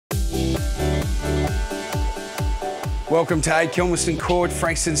Welcome to Kilmiston Court,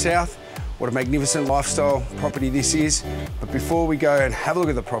 Frankston South. What a magnificent lifestyle property this is. But before we go and have a look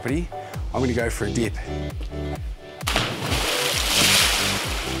at the property, I'm going to go for a dip.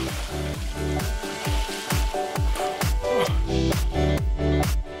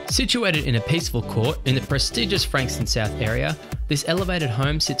 Situated in a peaceful court in the prestigious Frankston South area, this elevated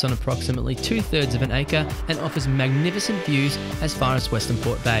home sits on approximately 2/3 of an acre and offers magnificent views as far as Western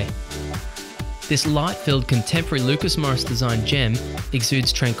Port Bay. This light-filled contemporary Lucas Morris design gem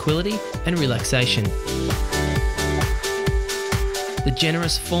exudes tranquility and relaxation. The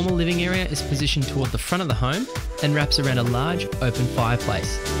generous formal living area is positioned toward the front of the home and wraps around a large open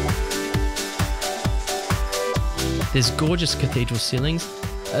fireplace. There's gorgeous cathedral ceilings,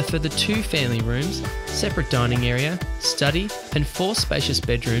 a further 2 family rooms, separate dining area, study and 4 spacious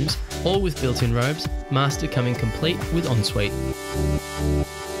bedrooms, all with built-in robes, master coming complete with ensuite.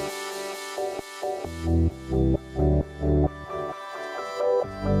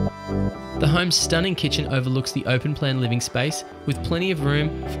 The home's stunning kitchen overlooks the open plan living space with plenty of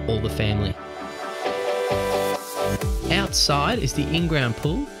room for all the family. Outside is the in-ground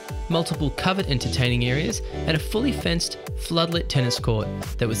pool, multiple covered entertaining areas and a fully fenced floodlit tennis court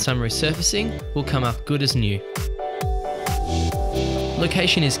that with some resurfacing will come up good as new.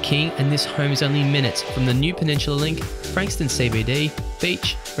 Location is king and this home is only minutes from the new Peninsula Link, Frankston CBD,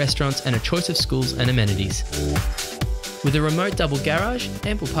 beach, restaurants and a choice of schools and amenities. With a remote double garage,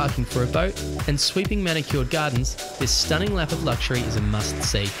 ample parking for a boat and sweeping manicured gardens, this stunning lap of luxury is a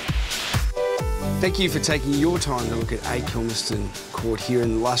must-see. Thank you for taking your time to look at Kilmiston Court here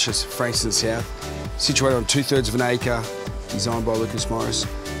in luscious Frankston South, situated on 2/3 of an acre, designed by Lucas Morris.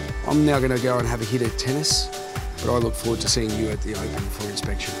 I'm now going to go and have a hit at tennis, but I look forward to seeing you at the Open for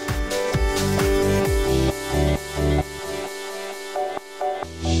inspection.